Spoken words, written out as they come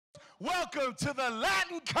welcome to the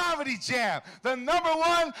Latin Comedy Jam, the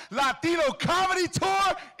 #1 Latino comedy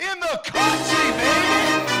tour in the country,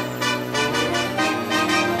 baby!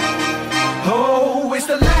 Oh, it's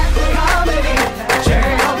the Latin Comedy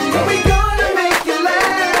Jam. Are we gonna make you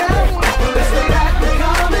laugh? Well, it's the Latin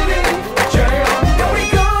Comedy Jam. Are we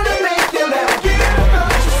gonna make you laugh? Yeah,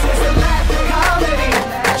 it's the Latin Comedy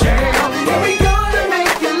Jam. Are we gonna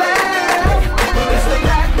make you laugh? Well, it's the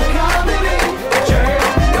Latin Comedy Jam.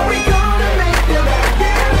 Are we gonna make you laugh?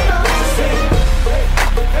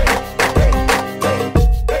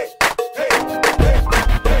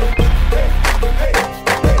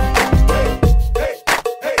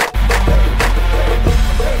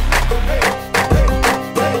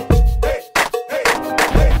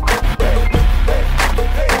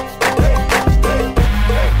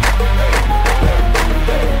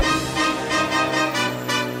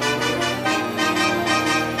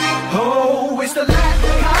 Oh, it's the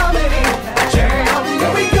Latin Comedy Jam.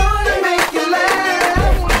 Are we gonna make you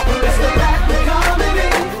laugh? Well, it's the Latin Comedy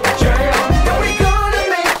Jam. Are we gonna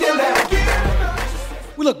make you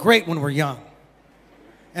laugh? We look great when we're young.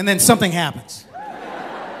 And then something happens.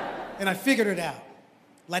 And I figured it out.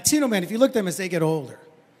 Latino men, if you look at them as they get older,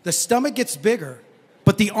 the stomach gets bigger,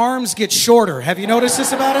 but the arms get shorter. Have you noticed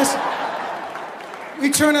this about us? We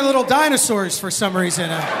turn into little dinosaurs for some reason.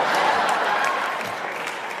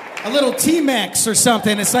 A little T-Mex or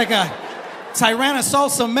something. It's like a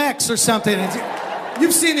Tyrannosaurus Mex or something.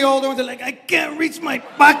 You've seen the older ones, they're like, I can't reach my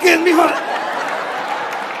pocket.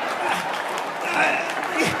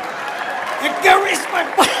 I can't reach my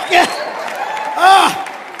pocket.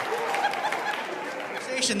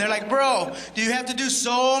 They're like, bro, do you have to do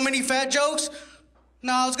so many fat jokes?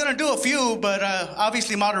 No, I was gonna do a few, but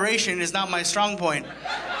obviously moderation is not my strong point.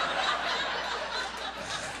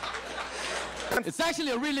 It's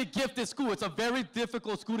actually a really gifted school. It's a very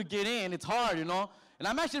difficult school to get in. It's hard, you know? And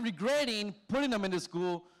I'm actually regretting putting them in this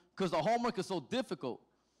school because the homework is so difficult.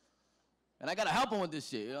 And I gotta help them with this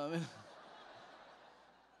shit, you know what I mean?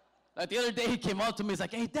 Like the other day, he came up to me, he's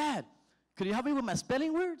like, hey, Dad, could you help me with my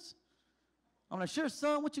spelling words? I'm like, sure,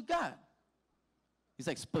 son, what you got? He's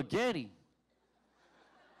like, spaghetti.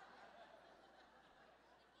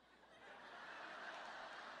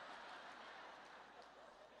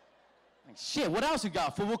 Like, shit, what else you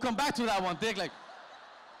got, fool? We'll come back to that one, Dick. Like,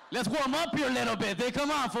 let's warm up here a little bit, Dick.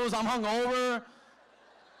 Come on, fools, I'm hungover.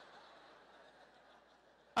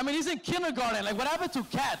 I mean, he's in kindergarten. Like, what happened to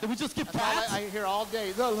Cat? Did we just skip Cats? I hear all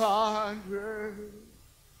day, the laundry.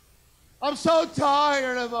 I'm so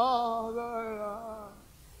tired of all the...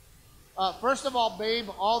 First of all, babe,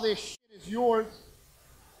 all this shit is yours.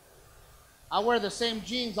 I wear the same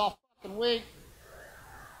jeans all fucking week.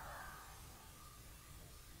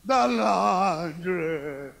 The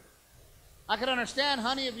laundry. I could understand,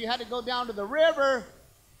 honey, if you had to go down to the river,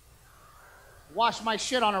 wash my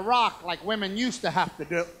shit on a rock like women used to have to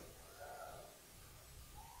do.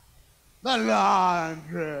 The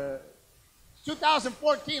laundry. It's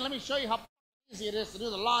 2014. Let me show you how easy it is to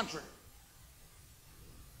do the laundry.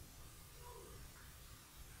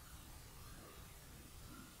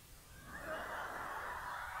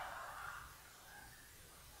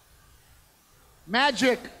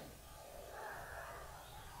 Magic.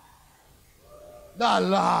 The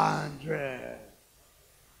laundry.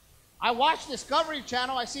 I watch Discovery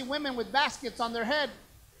Channel. I see women with baskets on their head.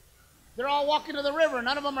 They're all walking to the river.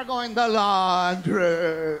 None of them are going, the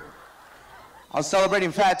laundry. I was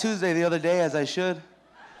celebrating Fat Tuesday the other day, as I should.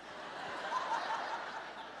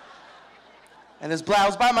 And I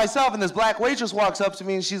was by myself, and this black waitress walks up to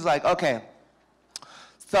me, and she's like, okay,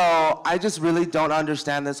 so I just really don't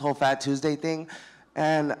understand this whole Fat Tuesday thing,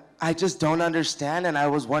 and I just don't understand, and I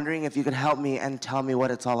was wondering if you could help me and tell me what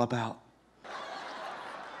it's all about.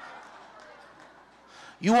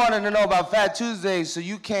 You wanted to know about Fat Tuesday, so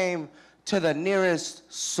you came to the nearest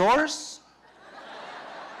source?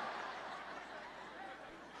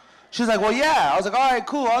 She's like, well, yeah. I was like, all right,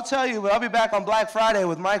 cool, I'll tell you, but I'll be back on Black Friday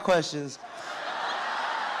with my questions.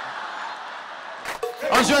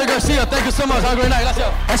 I'm Jerry Garcia. Thank you so much. Have a great night.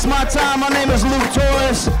 Gracias. It's my time. My name is Luke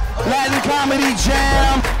Torres. Latin Comedy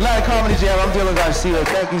Jam. Latin Comedy Jam. I'm Dylan Garcia.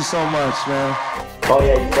 Thank you so much, man. Oh,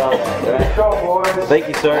 yeah, you saw that, right? Thank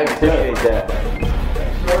you, sir. I appreciate that.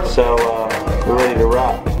 So, we're ready to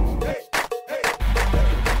rock.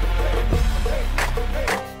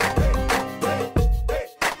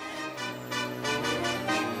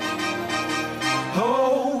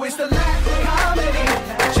 Oh, it's the Latin